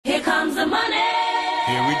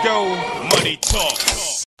CoinGecko, Money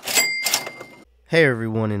Talks. Hey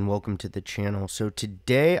everyone, and welcome to the channel. So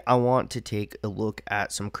today I want to take a look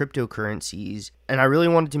at some cryptocurrencies, and I really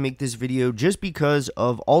wanted to make this video just because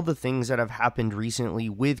of all the things that have happened recently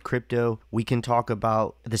with crypto. We can talk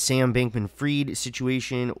about the Sam Bankman-Fried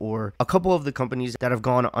situation or a couple of the companies that have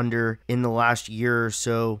gone under in the last year or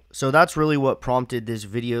so. So that's really what prompted this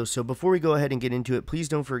video. So before we go ahead and get into it, please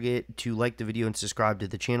don't forget to like the video and subscribe to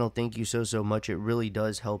the channel. Thank you so much. It really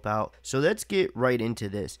does help out. So let's get right into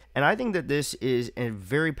this. And I think that this is a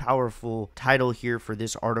very powerful title here for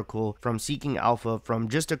this article from Seeking Alpha from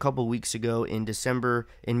just a couple weeks ago in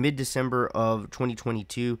mid-December of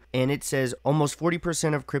 2022, and it says almost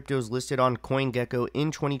 40% of cryptos listed on CoinGecko in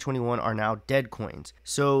 2021 are now dead coins.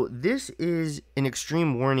 So this is an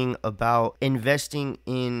extreme warning about investing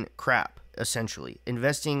in crap, essentially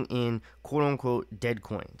investing in quote-unquote dead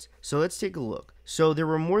coins. So let's take a look. So there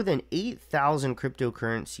were more than 8,000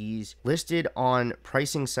 cryptocurrencies listed on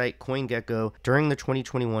pricing site CoinGecko during the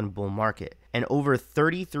 2021 bull market, and over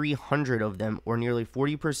 3,300 of them, or nearly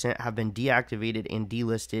 40%, have been deactivated and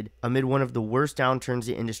delisted amid one of the worst downturns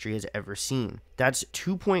the industry has ever seen. That's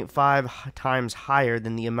 2.5 times higher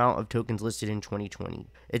than the amount of tokens listed in 2020.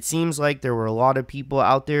 It seems like there were a lot of people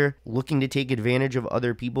out there looking to take advantage of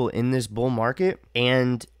other people in this bull market,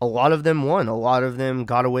 and a lot of them won. A lot of them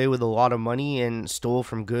got away with a lot of money and stole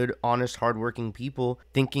from good, honest, hardworking people,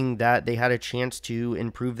 thinking that they had a chance to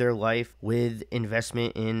improve their life with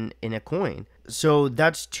investment in a coin. So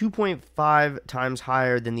that's 2.5 times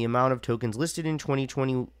higher than the amount of tokens listed in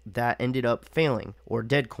 2020 that ended up failing, or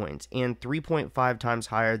dead coins, and 3.5 times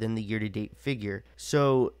higher than the year-to-date figure.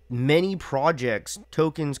 So many projects,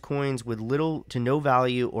 tokens, coins with little to no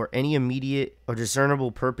value or any immediate or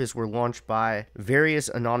discernible purpose were launched by various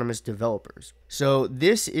anonymous developers. So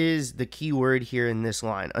this is the key word here in this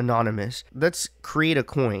line, anonymous. Let's create a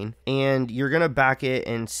coin, and you're going to back it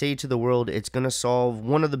and say to the world it's going to solve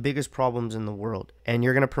one of the biggest problems in the world, and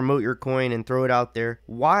you're going to promote your coin and throw it out there.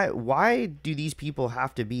 Why do these people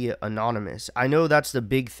have to be anonymous? I know that's the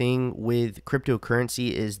big thing with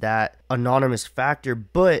cryptocurrency, is that anonymous factor,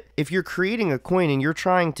 but if you're creating a coin and you're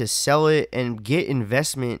trying to sell it and get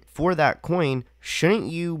investment for that coin, shouldn't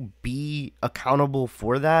you be accountable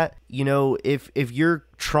for that? You know, if you're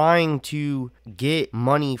trying to get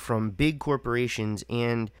money from big corporations,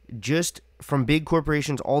 and just from big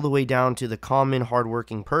corporations all the way down to the common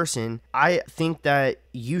hardworking person, I think that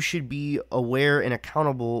you should be aware and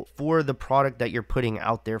accountable for the product that you're putting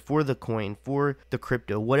out there, for the coin, for the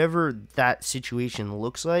crypto, whatever that situation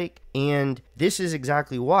looks like. And this is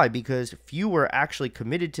exactly why, because few were actually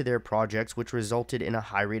committed to their projects, which resulted in a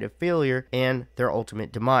high rate of failure and their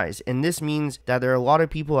ultimate demise. And this means that there are a lot of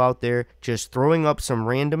people out there just throwing up some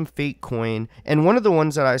random fake coin. And one of the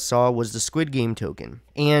ones that I saw was the Squid Game token.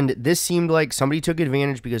 And this seemed like somebody took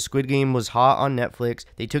advantage because Squid Game was hot on Netflix.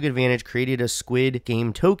 They took advantage, created a Squid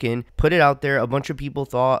Game token, put it out there. A bunch of people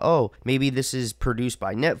thought, oh, maybe this is produced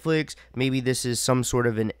by Netflix. Maybe this is some sort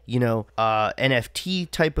of an,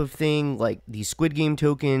 NFT type of thing, like these Squid Game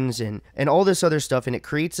tokens and all this other stuff. And it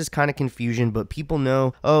creates this kind of confusion, but people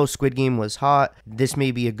know, oh, Squid Game was hot. This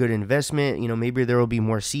may be a good investment. Maybe there will be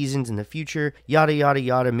more seasons in the future, yada, yada,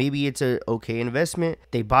 yada. Maybe it's a okay investment.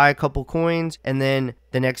 They buy a couple coins, and then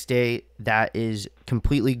the next day that is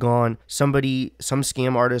completely gone. Some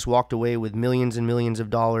scam artist walked away with millions and millions of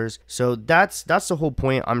dollars. So that's the whole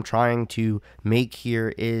point I'm trying to make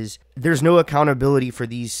here, is there's no accountability for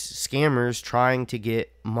these scammers trying to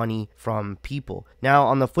get money from people. Now,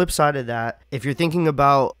 on the flip side of that, if you're thinking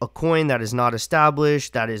about a coin that is not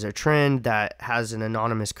established, that is a trend, that has an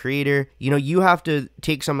anonymous creator, you have to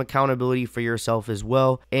take some accountability for yourself as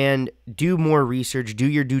well, and do more research, do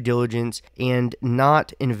your due diligence, and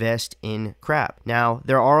not invest in crap. Now,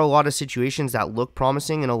 there are a lot of situations that look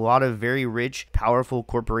promising, and a lot of very rich, powerful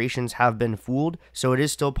corporations have been fooled, so it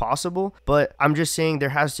is still possible, but I'm just saying there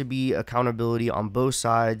has to be accountability on both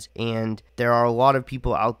sides, and there are a lot of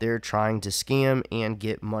people out there trying to scam and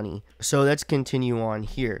get money. So let's continue on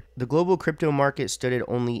here. The global crypto market stood at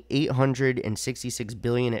only 866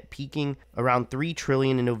 billion at peaking, around 3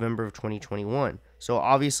 trillion in November of 2021. So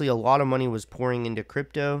obviously a lot of money was pouring into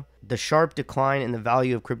crypto. The sharp decline in the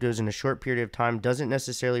value of cryptos in a short period of time doesn't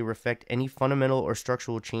necessarily reflect any fundamental or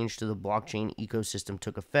structural change to the blockchain ecosystem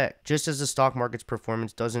took effect, just as the stock market's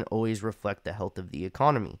performance doesn't always reflect the health of the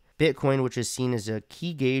economy. Bitcoin, which is seen as a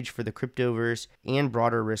key gauge for the cryptoverse and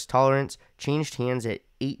broader risk tolerance, changed hands at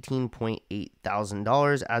 $18.8 thousand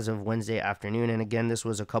as of Wednesday afternoon. And again, this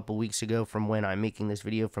was a couple weeks ago from when I'm making this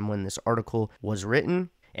video, from when this article was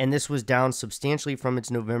written. and this was down substantially from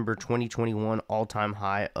its November 2021 all-time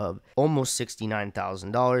high of almost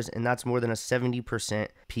 $69,000, and that's more than a 70%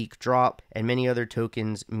 peak drop, and many other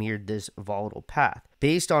tokens mirrored this volatile path.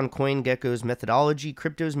 Based on CoinGecko's methodology,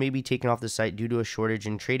 cryptos may be taken off the site due to a shortage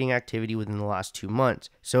in trading activity within the last 2 months.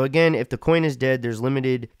 So again, if the coin is dead, there's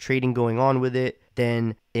limited trading going on with it,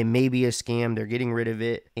 then it may be a scam. They're getting rid of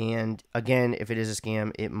it. And again, if it is a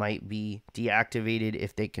scam, it might be deactivated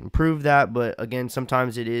if they can prove that. But again,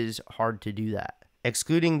 sometimes it is hard to do that.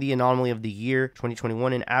 Excluding the anomaly of the year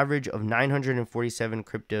 2021, an average of 947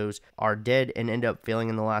 cryptos are dead and end up failing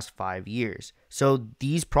in the last 5 years. So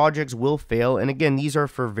these projects will fail, and again, these are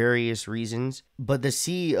for various reasons. But the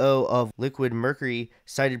CEO of Liquid Mercury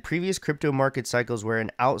cited previous crypto market cycles where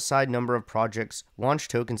an outside number of projects launched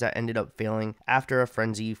tokens that ended up failing after a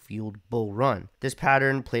frenzy-fueled bull run. This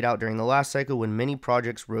pattern played out during the last cycle when many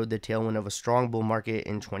projects rode the tailwind of a strong bull market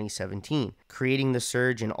in 2017, creating the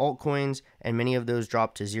surge in altcoins, and many of those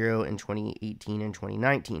dropped to zero in 2018 and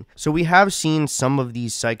 2019. So we have seen some of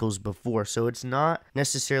these cycles before, so it's not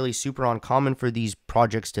necessarily super uncommon for these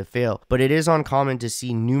projects to fail, but it is uncommon to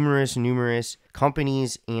see numerous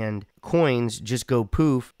companies and coins just go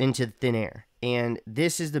poof into thin air. And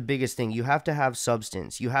this is the biggest thing. You have to have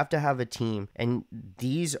substance. You have to have a team, and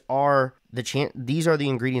these are the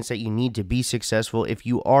ingredients that you need to be successful if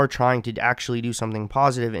you are trying to actually do something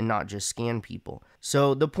positive and not just scam people.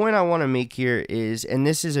 So the point I want to make here is, and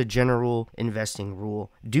this is a general investing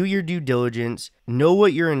rule, do your due diligence, know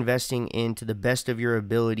what you're investing in to the best of your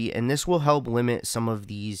ability, and this will help limit some of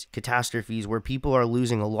these catastrophes where people are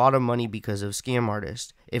losing a lot of money because of scam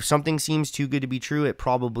artists. If something seems too good to be true, it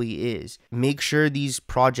probably is. Make sure these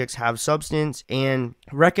projects have substance, and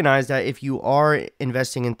recognize that if you are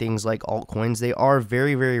investing in things like altcoins, they are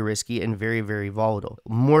very, very risky and very, very volatile.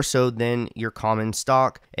 More so than your common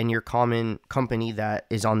stock and your common company that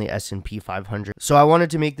is on the S&P 500. So I wanted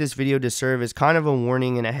to make this video to serve as kind of a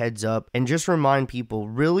warning and a heads up, and just remind people,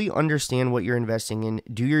 really understand what you're investing in,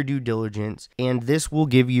 do your due diligence, and this will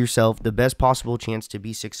give yourself the best possible chance to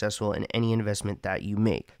be successful in any investment that you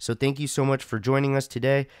make. So thank you so much for joining us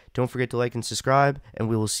today. Don't forget to like and subscribe, and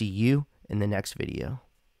we will see you in the next video.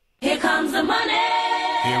 Here comes the money.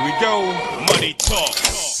 Here we go. Money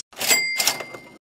talk.